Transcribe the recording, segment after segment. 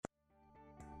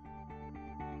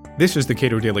This is the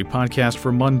Cato Daily Podcast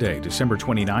for Monday, December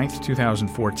 29th,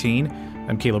 2014.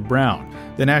 I'm Caleb Brown.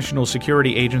 The National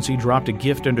Security Agency dropped a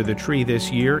gift under the tree this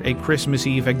year, a Christmas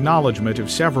Eve acknowledgement of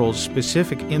several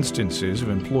specific instances of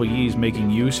employees making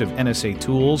use of NSA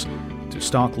tools to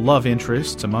stalk love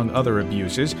interests, among other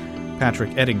abuses.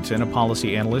 Patrick Eddington, a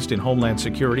policy analyst in Homeland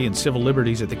Security and Civil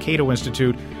Liberties at the Cato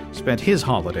Institute, spent his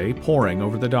holiday poring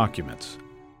over the documents.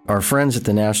 Our friends at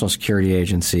the National Security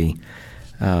Agency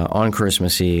on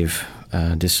Christmas Eve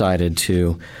decided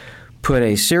to put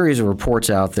a series of reports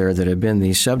out there that have been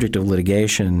the subject of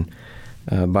litigation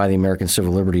by the American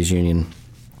Civil Liberties Union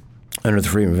under the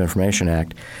Freedom of Information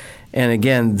Act. And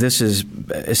again, this is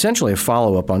essentially a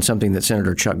follow-up on something that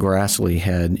Senator Chuck Grassley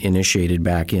had initiated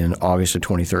back in August of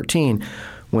 2013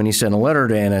 when he sent a letter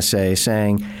to NSA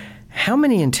saying, how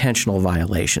many intentional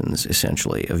violations,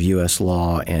 essentially, of U.S.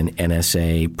 law and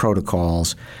NSA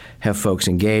protocols have folks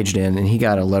engaged in? And he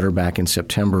got a letter back in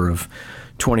September of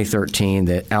 2013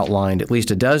 that outlined at least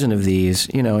a dozen of these,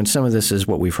 and some of this is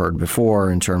what we've heard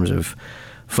before in terms of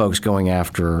folks going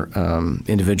after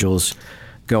individuals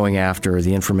going after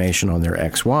the information on their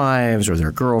ex-wives or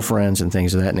their girlfriends and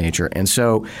things of that nature. And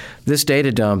so this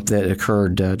data dump that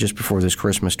occurred just before this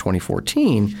Christmas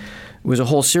 2014 was a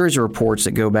whole series of reports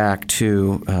that go back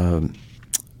to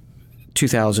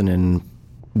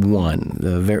 2001,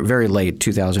 the very late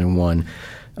 2001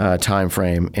 time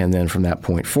frame, and then from that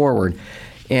point forward.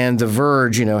 And The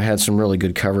Verge, had some really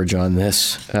good coverage on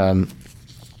this.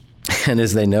 And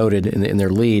as they noted in their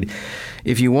lead,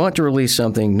 if you want to release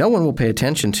something no one will pay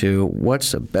attention to,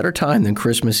 what's a better time than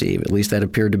Christmas Eve? At least that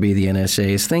appeared to be the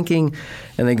NSA's thinking.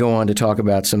 And they go on to talk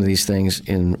about some of these things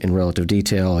in relative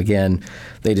detail. Again,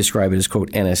 they describe it as, quote,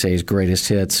 NSA's greatest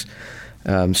hits,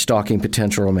 stalking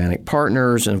potential romantic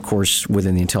partners. And, of course,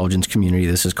 within the intelligence community,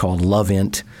 this is called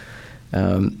LoveInt.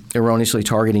 Erroneously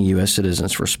targeting U.S.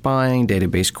 citizens for spying,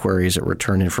 database queries that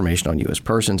return information on U.S.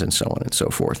 persons, and so on and so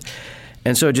forth.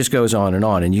 And so it just goes on,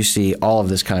 and you see all of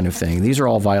this kind of thing. These are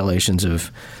all violations of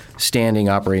standing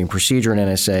operating procedure in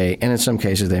NSA, and in some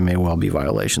cases they may well be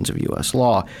violations of U.S.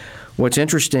 law. What's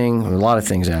interesting, a lot of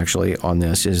things actually, on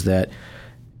this is that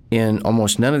in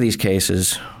almost none of these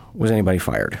cases was anybody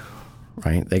fired,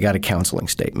 right? They got a counseling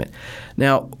statement.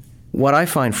 Now, what I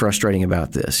find frustrating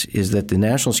about this is that the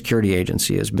National Security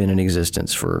Agency has been in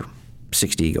existence for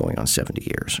 60 going on 70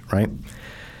 years, right?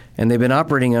 And they've been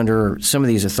operating under some of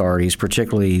these authorities,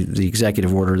 particularly the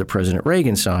executive order that President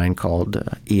Reagan signed called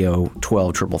EO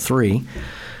 12333,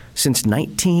 since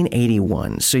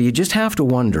 1981. So you just have to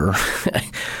wonder,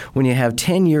 when you have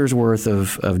 10 years worth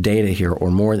of data here, or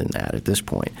more than that at this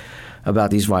point,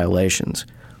 about these violations,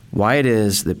 why it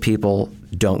is that people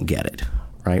don't get it,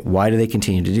 right? Why do they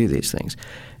continue to do these things?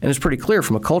 And it's pretty clear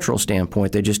from a cultural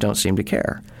standpoint, they just don't seem to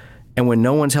care. And when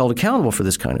no one's held accountable for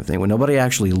this kind of thing, when nobody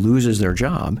actually loses their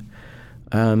job,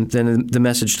 then the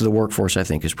message to the workforce, I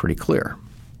think, is pretty clear.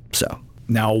 So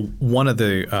now, one of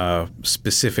the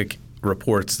specific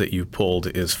reports that you pulled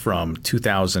is from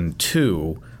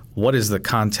 2002. What is the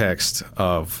context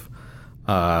of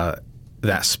that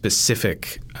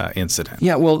specific incident?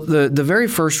 Yeah, well, the very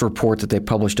first report that they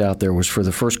published out there was for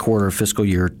the first quarter of fiscal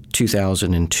year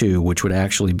 2002, which would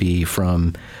actually be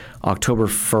from October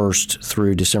 1st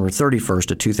through December 31st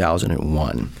of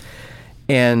 2001.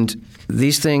 And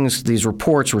these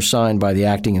reports were signed by the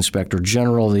acting inspector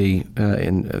general in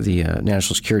the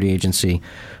National Security Agency,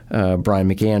 Brian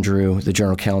McAndrew, the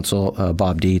general counsel,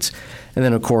 Bob Dietz, and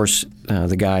then, of course,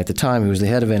 the guy at the time who was the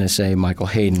head of NSA, Michael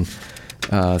Hayden,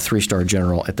 three-star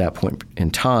general at that point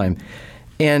in time.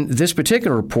 And this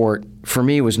particular report, for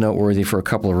me, was noteworthy for a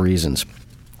couple of reasons.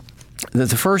 The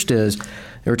first is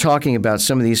they were talking about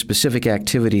some of these specific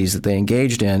activities that they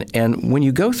engaged in. And when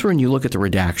you go through and you look at the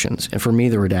redactions, and for me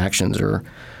the redactions are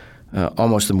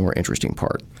almost the more interesting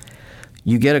part,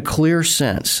 you get a clear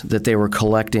sense that they were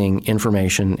collecting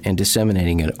information and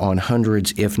disseminating it on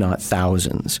hundreds, if not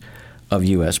thousands, of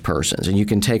U.S. persons. And you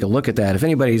can take a look at that. If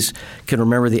anybody can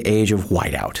remember the age of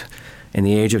whiteout and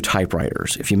the age of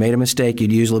typewriters, if you made a mistake,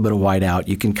 you'd use a little bit of whiteout.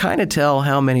 You can kind of tell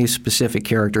how many specific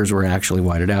characters were actually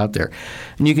whited out there.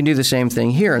 And you can do the same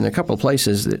thing here. In a couple of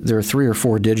places, there are 3 or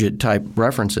 4 digit type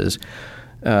references.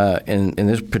 In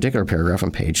this particular paragraph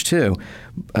on page 2,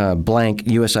 blank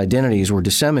U.S. identities were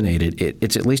disseminated.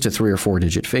 It's at least a 3 or 4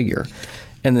 digit figure.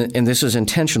 And this is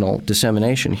intentional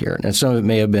dissemination here. And some of it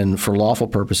may have been for lawful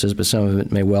purposes, but some of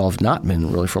it may well have not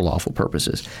been really for lawful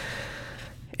purposes.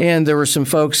 And there were some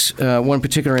folks, one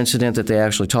particular incident that they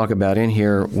actually talk about in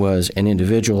here was an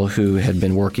individual who had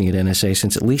been working at NSA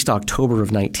since at least October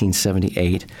of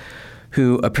 1978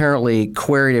 who apparently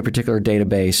queried a particular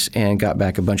database and got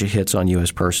back a bunch of hits on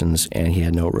U.S. persons, and he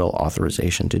had no real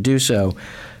authorization to do so.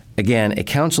 Again, a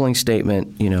counseling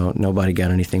statement, nobody got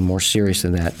anything more serious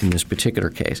than that in this particular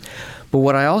case. But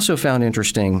what I also found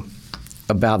interesting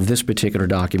about this particular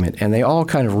document, and they all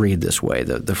kind of read this way,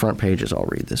 the front pages all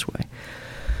read this way.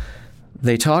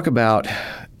 They talk about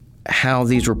how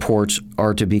these reports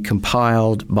are to be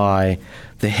compiled by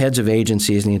the heads of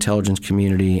agencies in the intelligence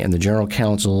community and the general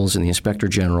counsels and the inspector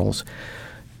generals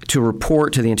to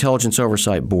report to the Intelligence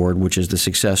Oversight Board, which is the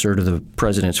successor to the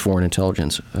President's Foreign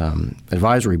Intelligence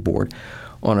Advisory Board,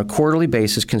 on a quarterly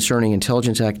basis concerning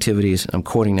intelligence activities, I'm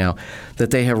quoting now,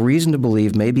 that they have reason to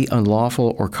believe may be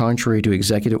unlawful or contrary to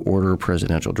executive order or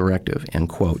presidential directive, end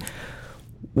quote.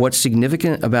 What's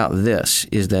significant about this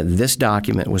is that this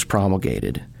document was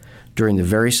promulgated during the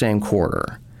very same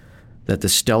quarter that the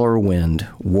Stellar Wind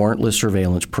warrantless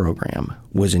surveillance program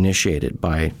was initiated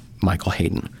by Michael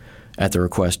Hayden at the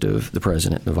request of the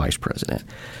president and the vice president.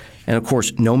 And of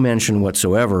course, no mention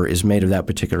whatsoever is made of that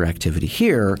particular activity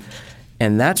here,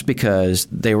 and that's because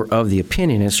they were of the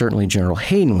opinion, and certainly General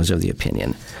Hayden was of the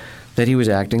opinion, that he was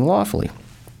acting lawfully.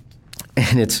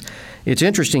 And it's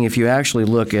interesting if you actually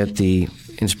look at the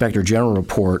Inspector General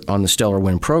report on the Stellar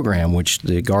Wind program, which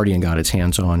the Guardian got its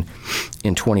hands on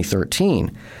in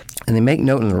 2013. And they make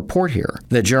note in the report here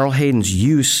that General Hayden's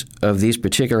use of these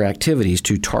particular activities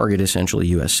to target essentially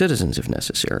U.S. citizens, if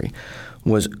necessary,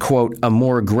 was, quote, a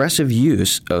more aggressive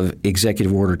use of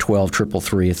Executive Order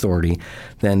 12333 authority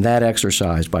than that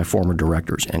exercised by former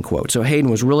directors, end quote. So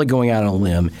Hayden was really going out on a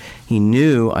limb. He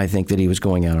knew, I think, that he was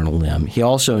going out on a limb. He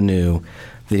also knew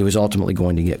that he was ultimately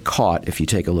going to get caught if you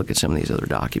take a look at some of these other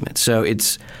documents. So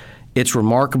it's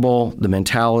remarkable, the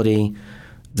mentality,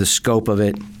 the scope of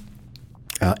it,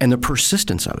 and the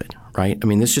persistence of it, right? I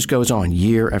mean, this just goes on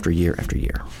year after year after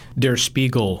year. Der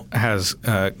Spiegel has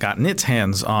gotten its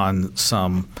hands on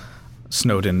some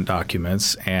Snowden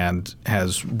documents and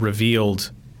has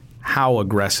revealed how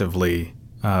aggressively,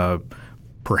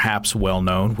 perhaps well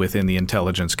known within the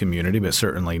intelligence community, but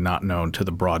certainly not known to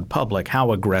the broad public,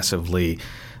 how aggressively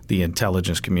the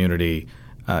intelligence community,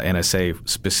 NSA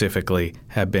specifically,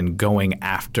 have been going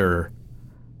after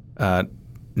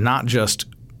not just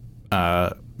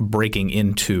breaking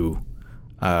into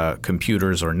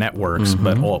computers or networks,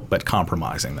 but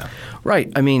compromising them.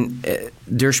 Right. I mean,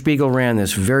 Der Spiegel ran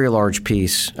this very large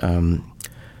piece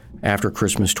after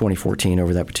Christmas 2014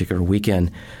 over that particular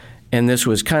weekend. And this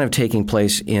was kind of taking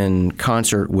place in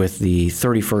concert with the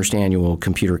 31st annual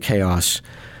Computer Chaos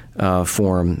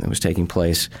Forum that was taking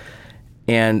place.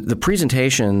 And the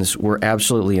presentations were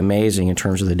absolutely amazing in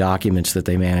terms of the documents that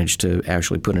they managed to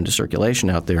actually put into circulation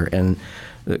out there. And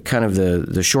kind of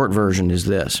the short version is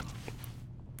this.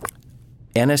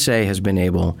 NSA has been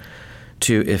able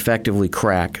to effectively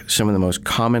crack some of the most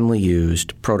commonly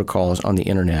used protocols on the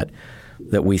Internet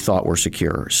that we thought were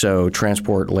secure. So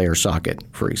transport layer socket,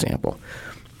 for example.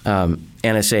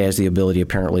 NSA has the ability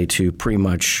apparently to pretty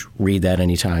much read that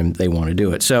anytime they want to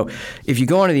do it. So if you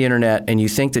go onto the Internet and you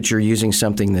think that you're using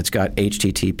something that's got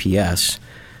HTTPS,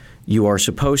 you are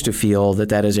supposed to feel that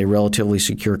that is a relatively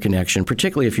secure connection,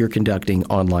 particularly if you're conducting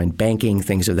online banking,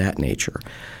 things of that nature.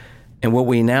 And what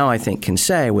we now, I think, can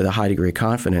say with a high degree of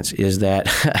confidence is that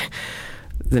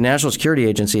the National Security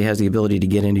Agency has the ability to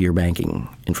get into your banking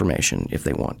information if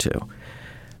they want to.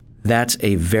 That's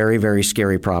a very, very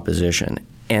scary proposition.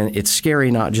 And it's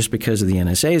scary not just because of the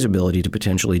NSA's ability to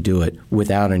potentially do it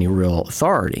without any real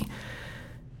authority.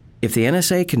 If the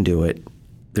NSA can do it,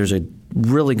 there's a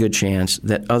really good chance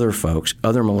that other folks,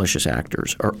 other malicious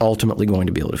actors, are ultimately going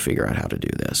to be able to figure out how to do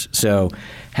this. So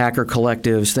hacker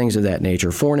collectives, things of that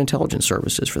nature, foreign intelligence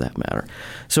services for that matter.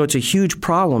 So it's a huge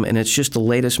problem, and it's just the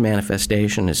latest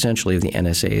manifestation essentially of the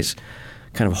NSA's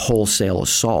kind of wholesale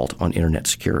assault on Internet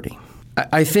security.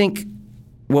 I think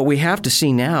what we have to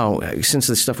see now, since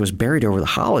this stuff was buried over the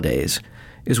holidays,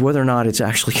 is whether or not it's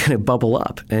actually going to bubble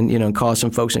up and cause some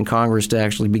folks in Congress to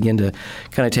actually begin to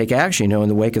kind of take action. In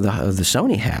the wake of the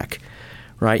Sony hack,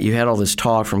 right? You had all this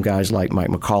talk from guys like Mike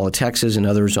McCall of Texas and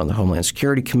others on the Homeland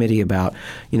Security Committee about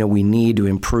we need to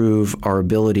improve our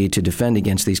ability to defend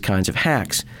against these kinds of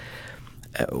hacks.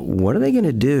 What are they going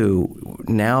to do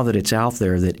now that it's out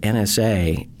there that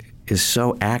NSA is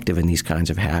so active in these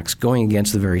kinds of hacks, going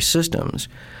against the very systems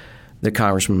that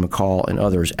Congressman McCall and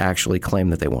others actually claim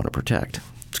that they want to protect?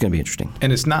 It's going to be interesting.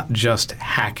 And it's not just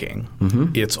hacking.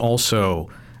 It's also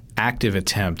active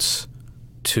attempts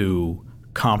to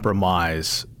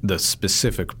compromise the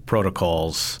specific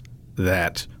protocols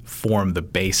that form the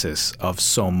basis of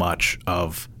so much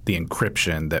of the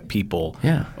encryption that people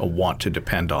Yeah. want to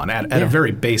depend on at Yeah. a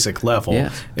very basic level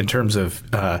Yes. in terms of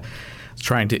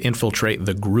trying to infiltrate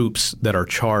the groups that are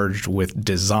charged with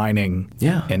designing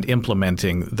Yeah. and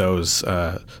implementing those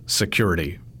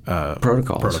security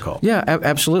protocols. Yeah,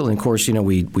 absolutely. And of course,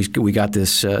 we got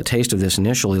this taste of this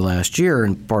initially last year,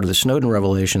 and part of the Snowden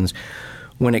revelations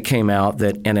when it came out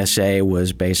that NSA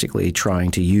was basically trying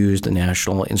to use the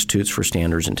National Institutes for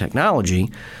Standards and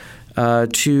Technology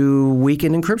to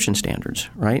weaken encryption standards,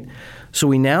 right? So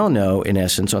we now know, in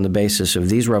essence, on the basis of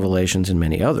these revelations and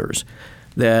many others,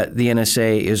 that the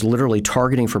NSA is literally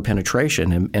targeting for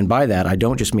penetration. And by that, I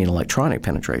don't just mean electronic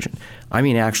penetration. I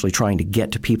mean actually trying to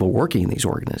get to people working in these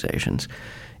organizations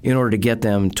in order to get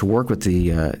them to work with the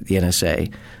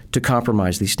NSA to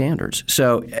compromise these standards.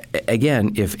 So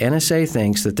again, if NSA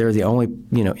thinks that they're the only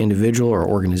individual or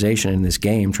organization in this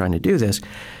game trying to do this,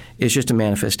 it's just a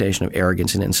manifestation of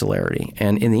arrogance and insularity.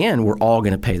 And in the end, we're all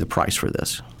going to pay the price for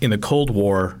this. In the Cold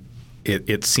War,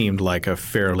 it seemed like a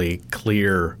fairly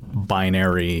clear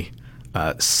binary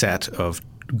set of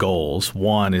goals.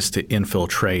 One is to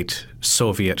infiltrate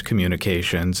Soviet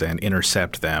communications and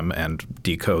intercept them and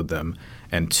decode them.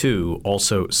 And two,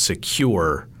 also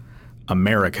secure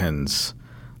Americans'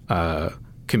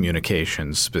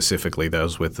 communications, specifically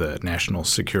those with the national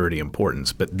security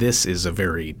importance. But this is a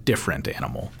very different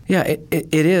animal. Yeah,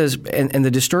 it is. And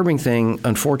the disturbing thing,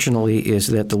 unfortunately, is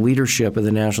that the leadership of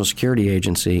the National Security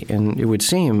Agency, and it would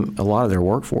seem a lot of their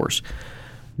workforce,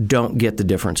 don't get the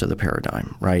difference of the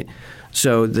paradigm, right?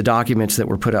 So the documents that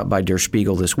were put up by Der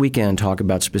Spiegel this weekend talk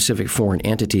about specific foreign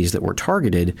entities that were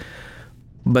targeted,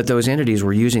 but those entities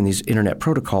were using these internet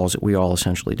protocols that we all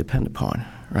essentially depend upon,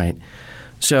 right?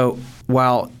 So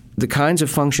while the kinds of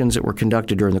functions that were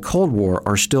conducted during the Cold War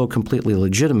are still completely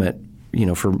legitimate,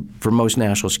 for most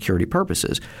national security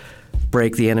purposes,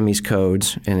 break the enemy's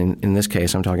codes, and in this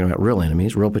case I'm talking about real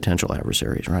enemies, real potential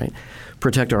adversaries, right?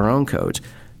 Protect our own codes.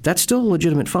 That's still a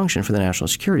legitimate function for the National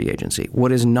Security Agency.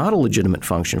 What is not a legitimate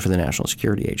function for the National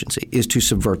Security Agency is to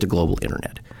subvert the global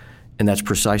internet. And that's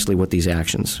precisely what these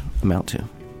actions amount to.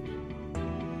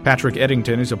 Patrick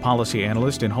Eddington is a policy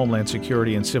analyst in Homeland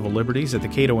Security and Civil Liberties at the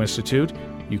Cato Institute.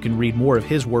 You can read more of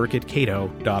his work at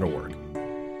cato.org.